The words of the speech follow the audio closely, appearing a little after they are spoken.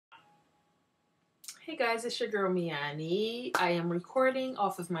Hey guys, it's your girl Miani. I am recording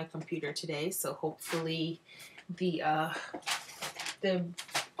off of my computer today, so hopefully the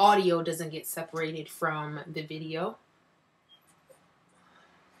audio doesn't get separated from the video.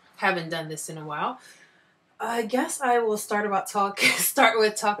 Haven't done this in a while. I guess I will start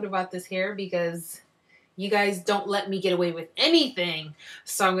with talking about this hair because you guys don't let me get away with anything.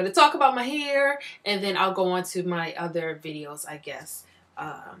 So I'm going to talk about my hair and then I'll go on to my other videos, I guess.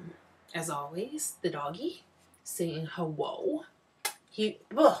 As always, the doggy saying hello. He's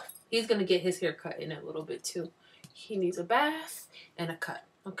going to get his hair cut in a little bit too. He needs a bath and a cut,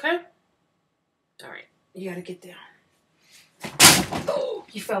 okay? All right, you got to get down. Oh,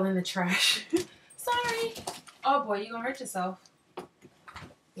 you fell in the trash. Sorry. Oh boy, you gonna hurt yourself.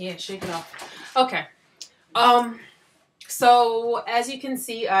 Yeah, shake it off. Okay. So as you can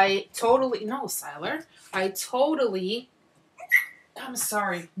see, I'm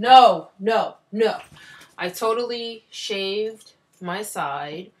sorry. No. I totally shaved my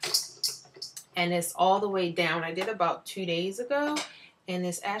side and it's all the way down. I did about 2 days ago and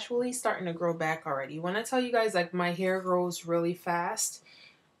it's actually starting to grow back already. When I tell you guys like my hair grows really fast,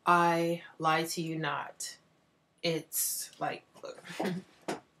 I lie to you not. It's like, look,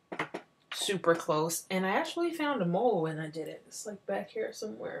 super close. And I actually found a mole when I did it. It's like back here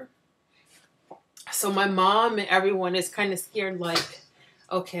somewhere. So my mom and everyone is kind of scared, like,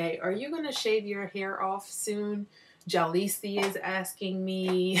 okay, are you going to shave your hair off soon? Jalisi is asking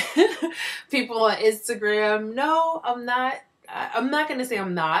me. People on Instagram. No, I'm not. I'm not going to say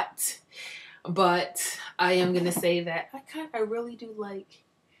I'm not. But I am going to say that I really do like,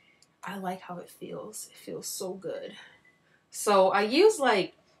 I like how it feels. It feels so good. So I use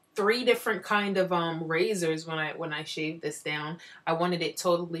like 3 different kind of razors when I shaved this down. I wanted it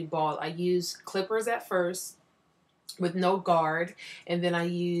totally bald. I used clippers at first with no guard, and then I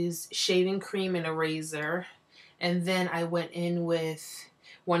used shaving cream and a razor, and then I went in with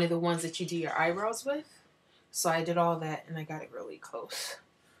one of the ones that you do your eyebrows with. So I did all that and I got it really close.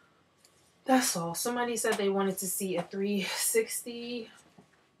 That's all. Somebody said they wanted to see a 360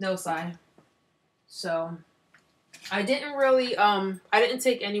 no side. So I didn't really, I didn't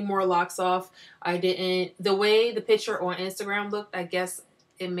take any more locks off. The way the picture on Instagram looked, I guess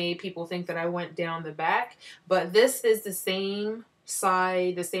it made people think that I went down the back. But this is the same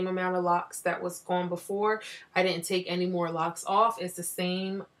side, the same amount of locks that was gone before. I didn't take any more locks off. It's the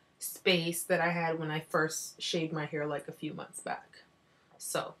same space that I had when I first shaved my hair like a few months back.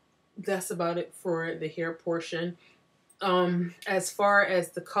 So that's about it for the hair portion. As far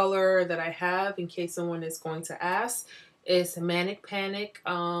as the color that I have, in case someone is going to ask, it's Manic Panic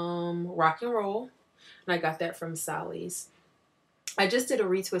Rock and Roll. And I got that from Sally's. I just did a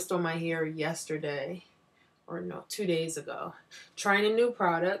retwist on my hair yesterday. Or no, 2 days ago. Trying a new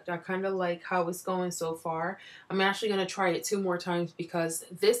product. I kind of like how it's going so far. I'm actually going to try it 2 more times because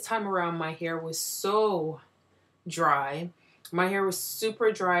this time around my hair was so dry. My hair was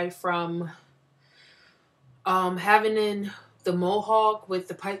super dry from having in the mohawk with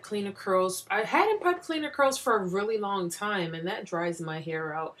the pipe cleaner curls. I had in pipe cleaner curls for a really long time and that dries my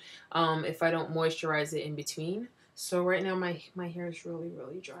hair out if I don't moisturize it in between. So right now my hair is really,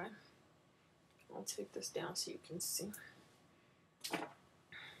 really dry. I'll take this down so you can see.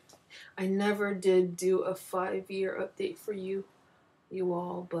 I never did do a 5-year update for you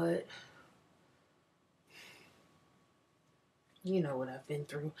all, but you know what I've been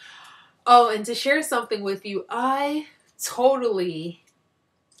through. Oh, and to share something with you, I totally,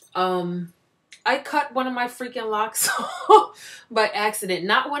 I cut one of my freaking locks by accident.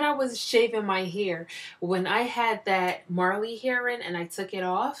 Not when I was shaving my hair. When I had that Marley hair in and I took it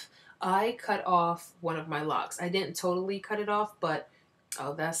off, I cut off one of my locks. I didn't totally cut it off, but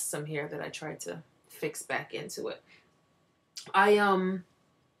oh, that's some hair that I tried to fix back into it. I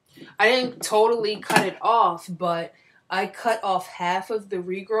didn't totally cut it off, but I cut off half of the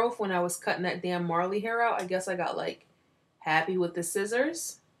regrowth when I was cutting that damn Marley hair out. I guess I got like happy with the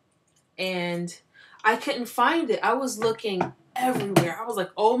scissors and I couldn't find it. I was looking everywhere. I was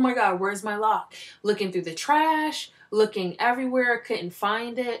like, oh my God, where's my lock? Looking through the trash, looking everywhere. I couldn't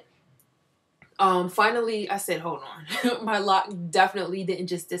find it. Finally, I said, hold on. My lock definitely didn't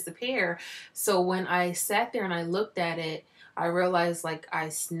just disappear. So when I sat there and I looked at it, I realized like I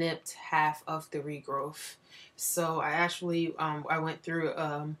snipped half of the regrowth. So I actually, I went through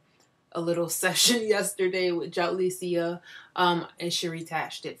a little session yesterday with Jalicia, and she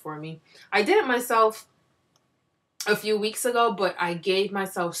retouched it for me. I did it myself a few weeks ago, but I gave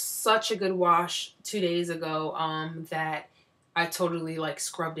myself such a good wash 2 days ago that I totally like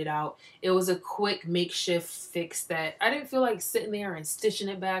scrubbed it out. It was a quick makeshift fix that I didn't feel like sitting there and stitching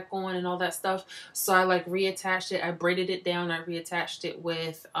it back on and all that stuff. So I like reattached it. I braided it down. I reattached it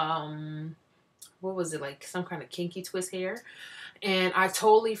with, what was it, like some kind of kinky twist hair. And I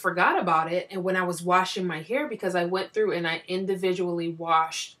totally forgot about it. And when I was washing my hair, because I went through and I individually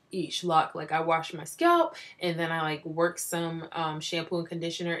washed each lock. Like I washed my scalp and then I like worked some shampoo and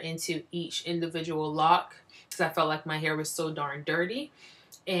conditioner into each individual lock because I felt like my hair was so darn dirty.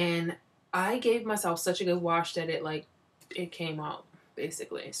 And I gave myself such a good wash that it came out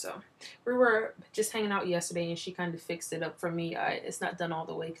basically. So we were just hanging out yesterday and she kind of fixed it up for me. It's not done all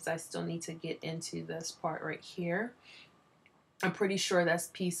the way because I still need to get into this part right here. I'm pretty sure that's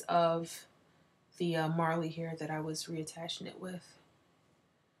a piece of the Marley hair that I was reattaching it with.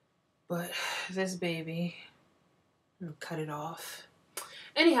 But this baby, I'm gonna cut it off.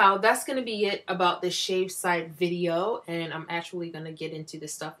 Anyhow, that's gonna be it about the shave side video, and I'm actually gonna get into the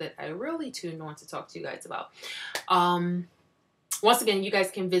stuff that I really tuned on to talk to you guys about. Once again, you guys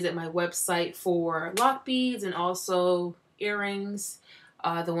can visit my website for lock beads and also earrings.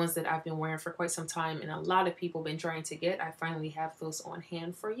 The ones that I've been wearing for quite some time and a lot of people have been trying to get. I finally have those on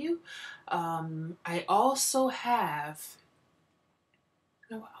hand for you. I also have,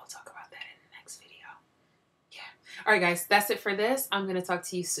 you know what, I'll talk about that in the next video. Yeah. All right, guys, that's it for this. I'm going to talk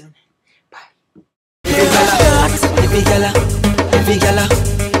to you soon. Bye.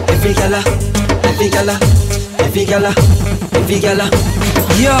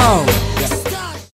 Yo.